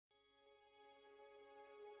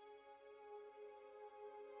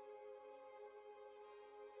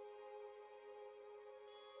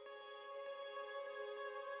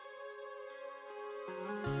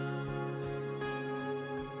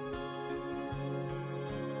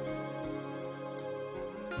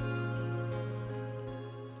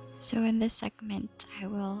So in this segment, I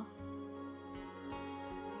will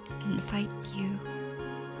invite you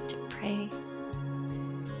to pray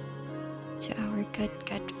to our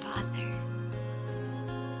good Father.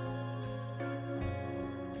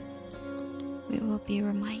 We will be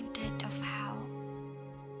reminded of how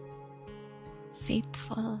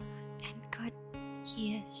faithful and good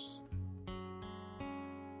He is,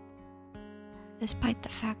 despite the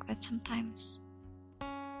fact that sometimes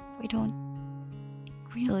we don't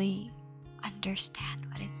really understand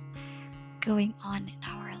what is going on in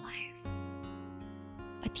our life.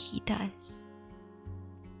 But He does.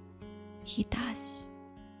 He does.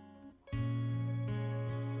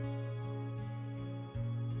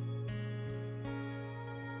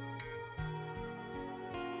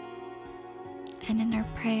 And in our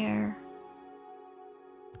prayer,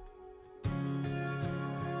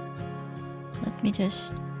 let me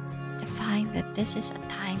just define that this is a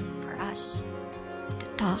time for us to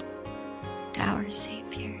talk to our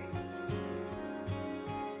Savior,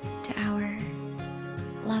 to our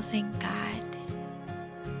loving God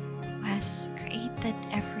who has created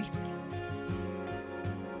everything.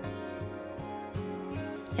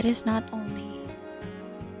 It is not only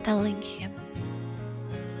telling Him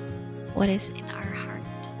what is in our heart,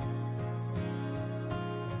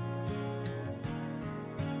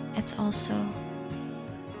 it's also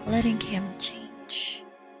letting Him change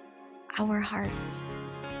our heart.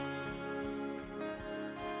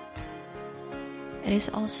 It is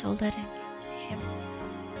also letting Him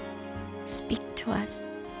speak to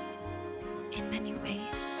us in many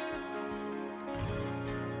ways.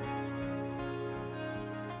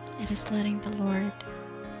 It is letting the Lord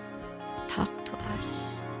talk to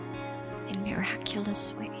us in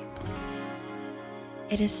miraculous ways.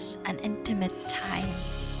 It is an intimate time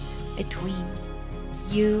between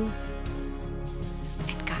you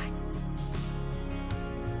and God.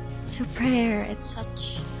 So prayer, it's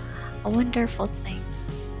such a wonderful thing.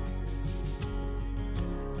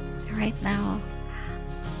 Right now,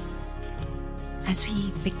 as we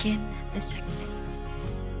begin this segment,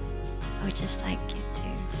 I would just like you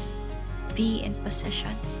to be in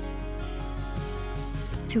position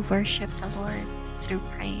to worship the Lord through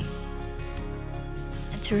praying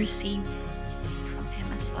and to receive from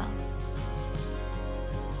Him as well.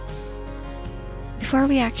 Before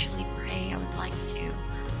we actually pray, I would like to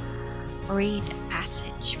read a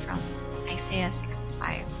passage from Isaiah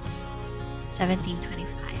 65, 17-25.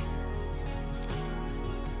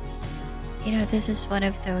 You know, this is one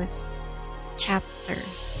of those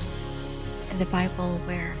chapters in the Bible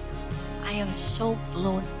where I am so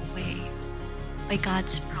blown away by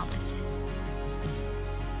God's promises.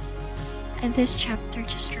 And this chapter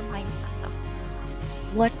just reminds us of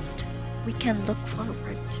what we can look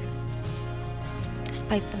forward to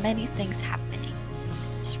despite the many things happening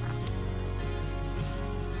in this world.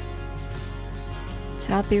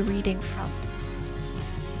 So I'll be reading from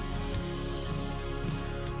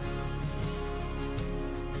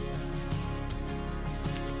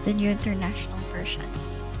the New International Version,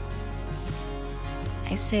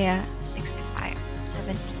 Isaiah 65,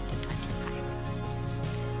 17-25.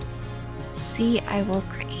 See, I will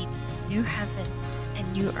create new heavens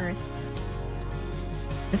and new earth.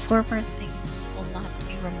 The former things will not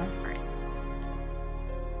be remembered,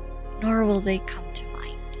 nor will they come to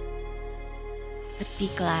mind. But be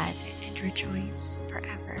glad and rejoice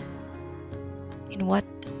forever in what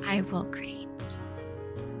I will create.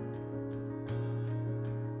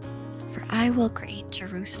 For I will create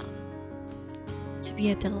Jerusalem to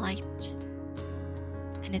be a delight,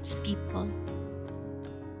 and its people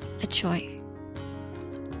a joy.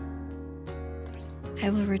 I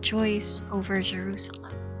will rejoice over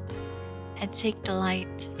Jerusalem and take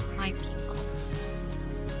delight in my people.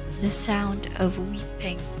 The sound of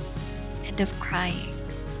weeping and of crying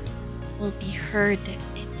will be heard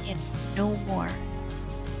in it no more.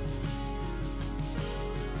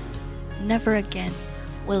 Never again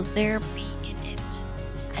will there be in it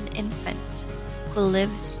an infant who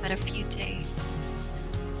lives but a few days,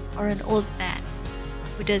 or an old man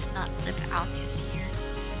who does not live out his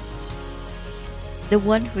years. The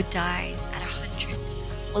one who dies at 100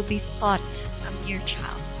 will be thought a mere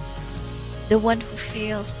child. The one who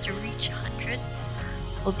fails to reach 100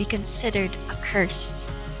 will be considered accursed.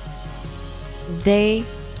 They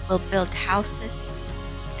will build houses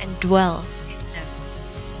and dwell in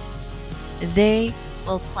them. They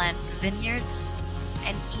will plant vineyards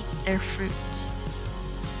and eat their fruit.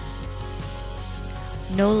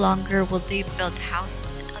 No longer will they build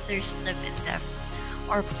houses and others live in them,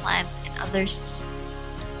 or plant and others eat.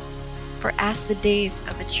 For as the days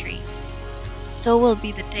of a tree, so will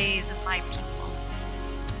be the days of my people.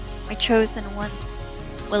 My chosen ones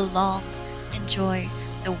will long enjoy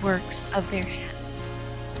the works of their hands.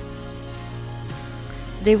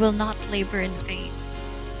 They will not labor in vain,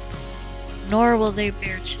 nor will they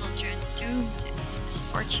bear children doomed to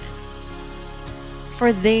misfortune.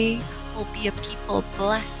 For they will be a people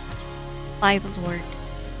blessed by the Lord,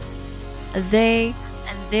 they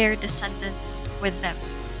and their descendants with them.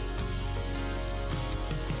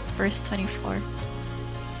 Verse 24.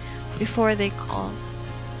 Before they call,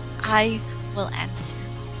 I will answer.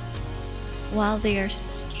 While they are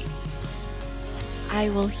speaking,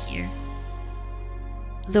 I will hear.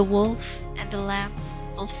 The wolf and the lamb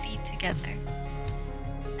will feed together,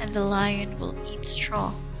 and the lion will eat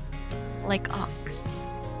straw like ox,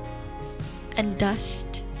 and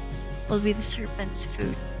dust will be the serpent's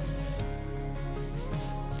food.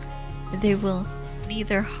 They will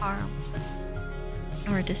neither harm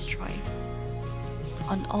nor destroy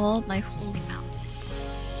on all my holy mountain,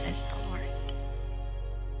 says the Lord.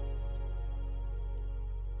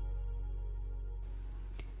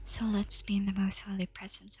 So let's be in the most holy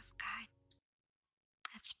presence of God.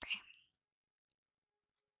 Let's pray.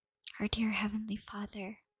 Our dear Heavenly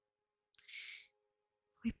Father,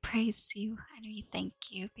 we praise you and we thank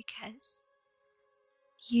you because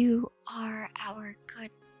you are our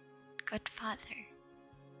good Father.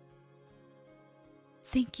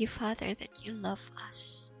 Thank you, Father, that you love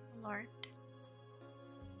us, Lord.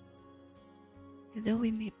 Though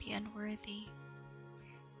we may be unworthy,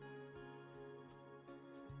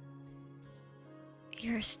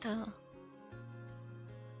 you're still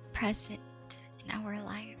present in our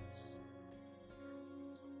lives.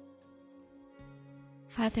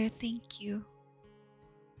 Father, thank you,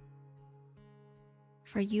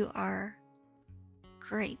 for you are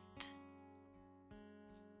great.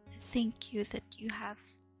 Thank you that you have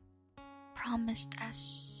promised us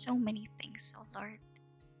so many things, oh Lord.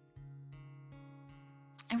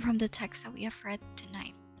 And from the text that we have read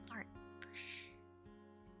tonight, Lord,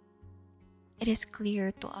 it is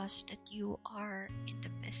clear to us that you are in the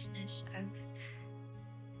business of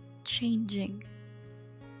changing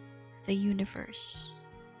the universe.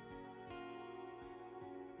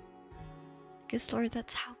 Because Lord,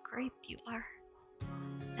 that's how great you are.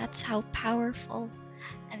 That's how powerful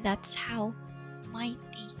and that's how mighty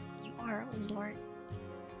you are, O Lord.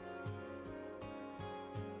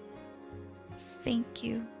 Thank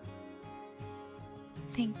you.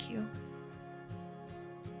 Thank you.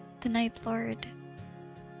 Tonight, Lord,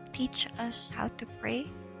 teach us how to pray.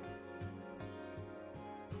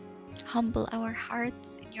 Humble our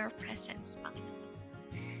hearts in your presence, Panginoon.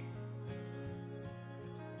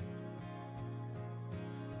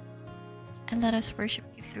 And let us worship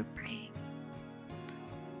you through praying.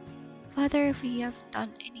 Father, if we have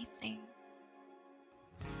done anything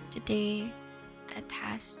today that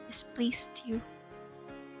has displeased you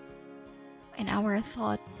in our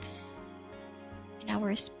thoughts, in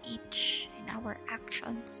our speech, in our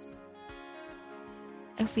actions,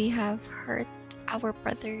 if we have hurt our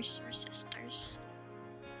brothers or sisters,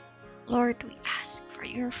 Lord, we ask for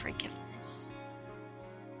your forgiveness.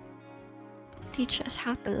 Teach us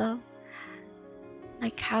how to love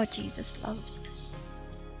like how Jesus loves us.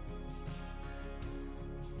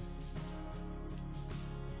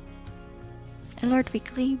 And Lord, we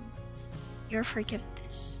claim your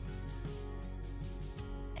forgiveness.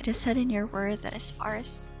 It is said in your word that as far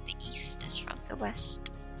as the east is from the west,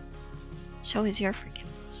 so is your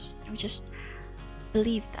forgiveness. And we just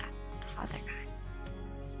believe that, Father God.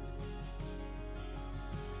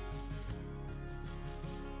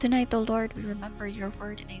 Tonight, O Lord, we remember your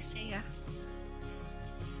word in Isaiah,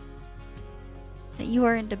 that you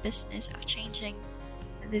are in the business of changing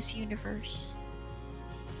this universe.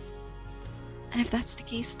 And if that's the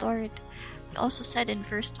case, Lord, you also said in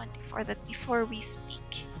verse 24 that before we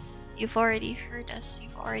speak, you've already heard us.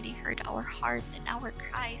 You've already heard our heart and our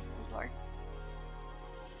cries, O Lord.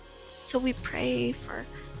 So we pray for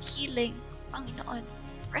healing, Panginoon,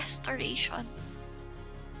 restoration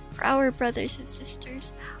for our brothers and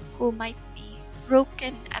sisters who might be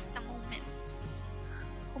broken at the moment,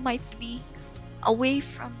 who might be away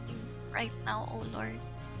from you right now, O Lord.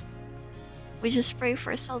 We just pray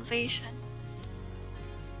for salvation.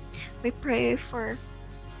 We pray for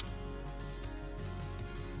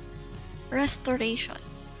restoration.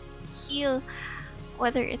 Heal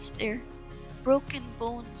whether it's their broken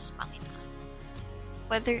bones, Panginoon,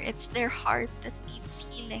 whether it's their heart that needs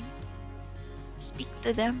healing. Speak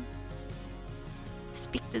to them.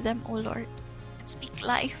 Speak to them, O Lord, and speak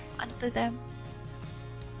life unto them.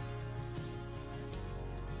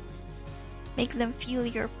 Make them feel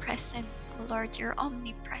your presence, O Lord, your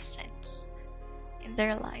omnipresence. in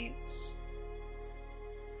their lives.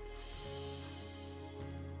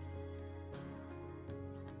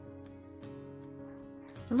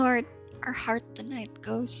 Lord, our heart tonight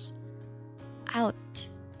goes out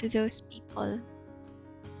to those people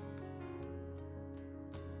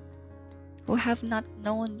who have not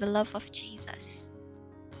known the love of Jesus.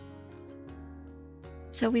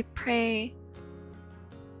 So we pray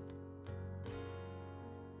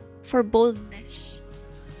for boldness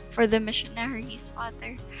for the missionaries,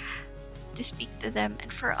 Father, to speak to them,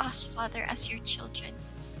 and for us, Father, as your children.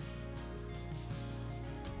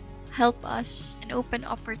 Help us and open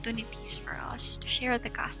opportunities for us to share the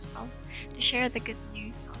gospel, to share the good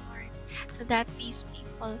news, O Lord, so that these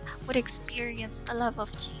people would experience the love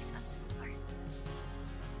of Jesus, O Lord.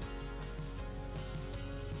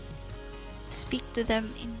 Speak to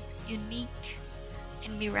them in unique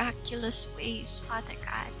and miraculous ways, Father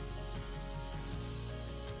God.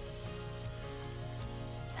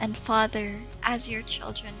 And Father, as your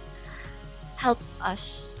children, help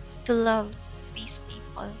us to love these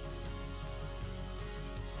people.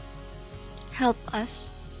 Help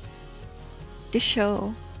us to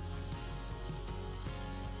show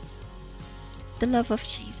the love of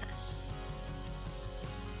Jesus.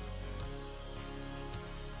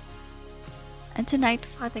 And tonight,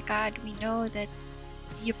 Father God, we know that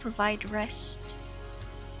you provide rest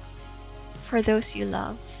for those you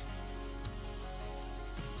love.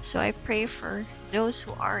 So I pray for those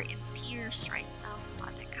who are in tears right now,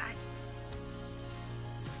 Father God.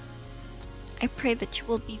 I pray that you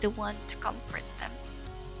will be the one to comfort them.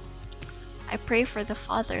 I pray for the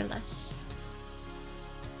fatherless.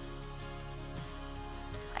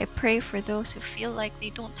 I pray for those who feel like they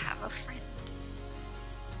don't have a friend.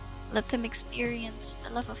 Let them experience the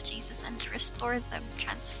love of Jesus and restore them,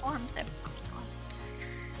 transform them, Panginoon.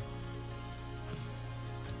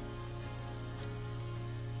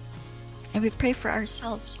 And we pray for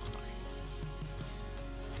ourselves, O Lord.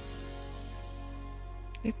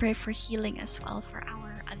 We pray for healing as well for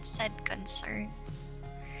our unsaid concerns,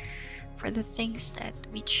 for the things that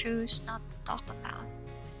we choose not to talk about,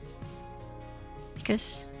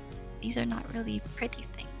 because these are not really pretty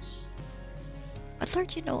things. But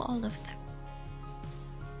Lord, you know all of them,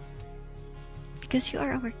 because you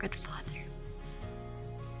are our good Father.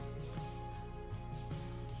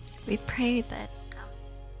 We pray that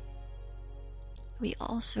we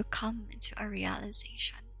also come into a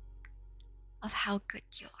realization of how good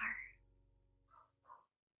you are.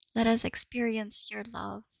 Let us experience your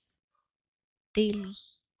love daily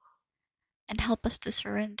and help us to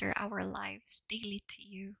surrender our lives daily to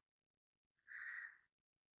you.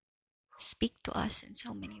 Speak to us in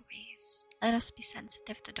so many ways. Let us be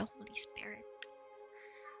sensitive to the Holy Spirit.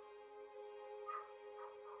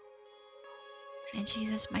 And in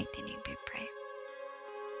Jesus' mighty name we pray.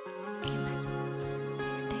 Amen.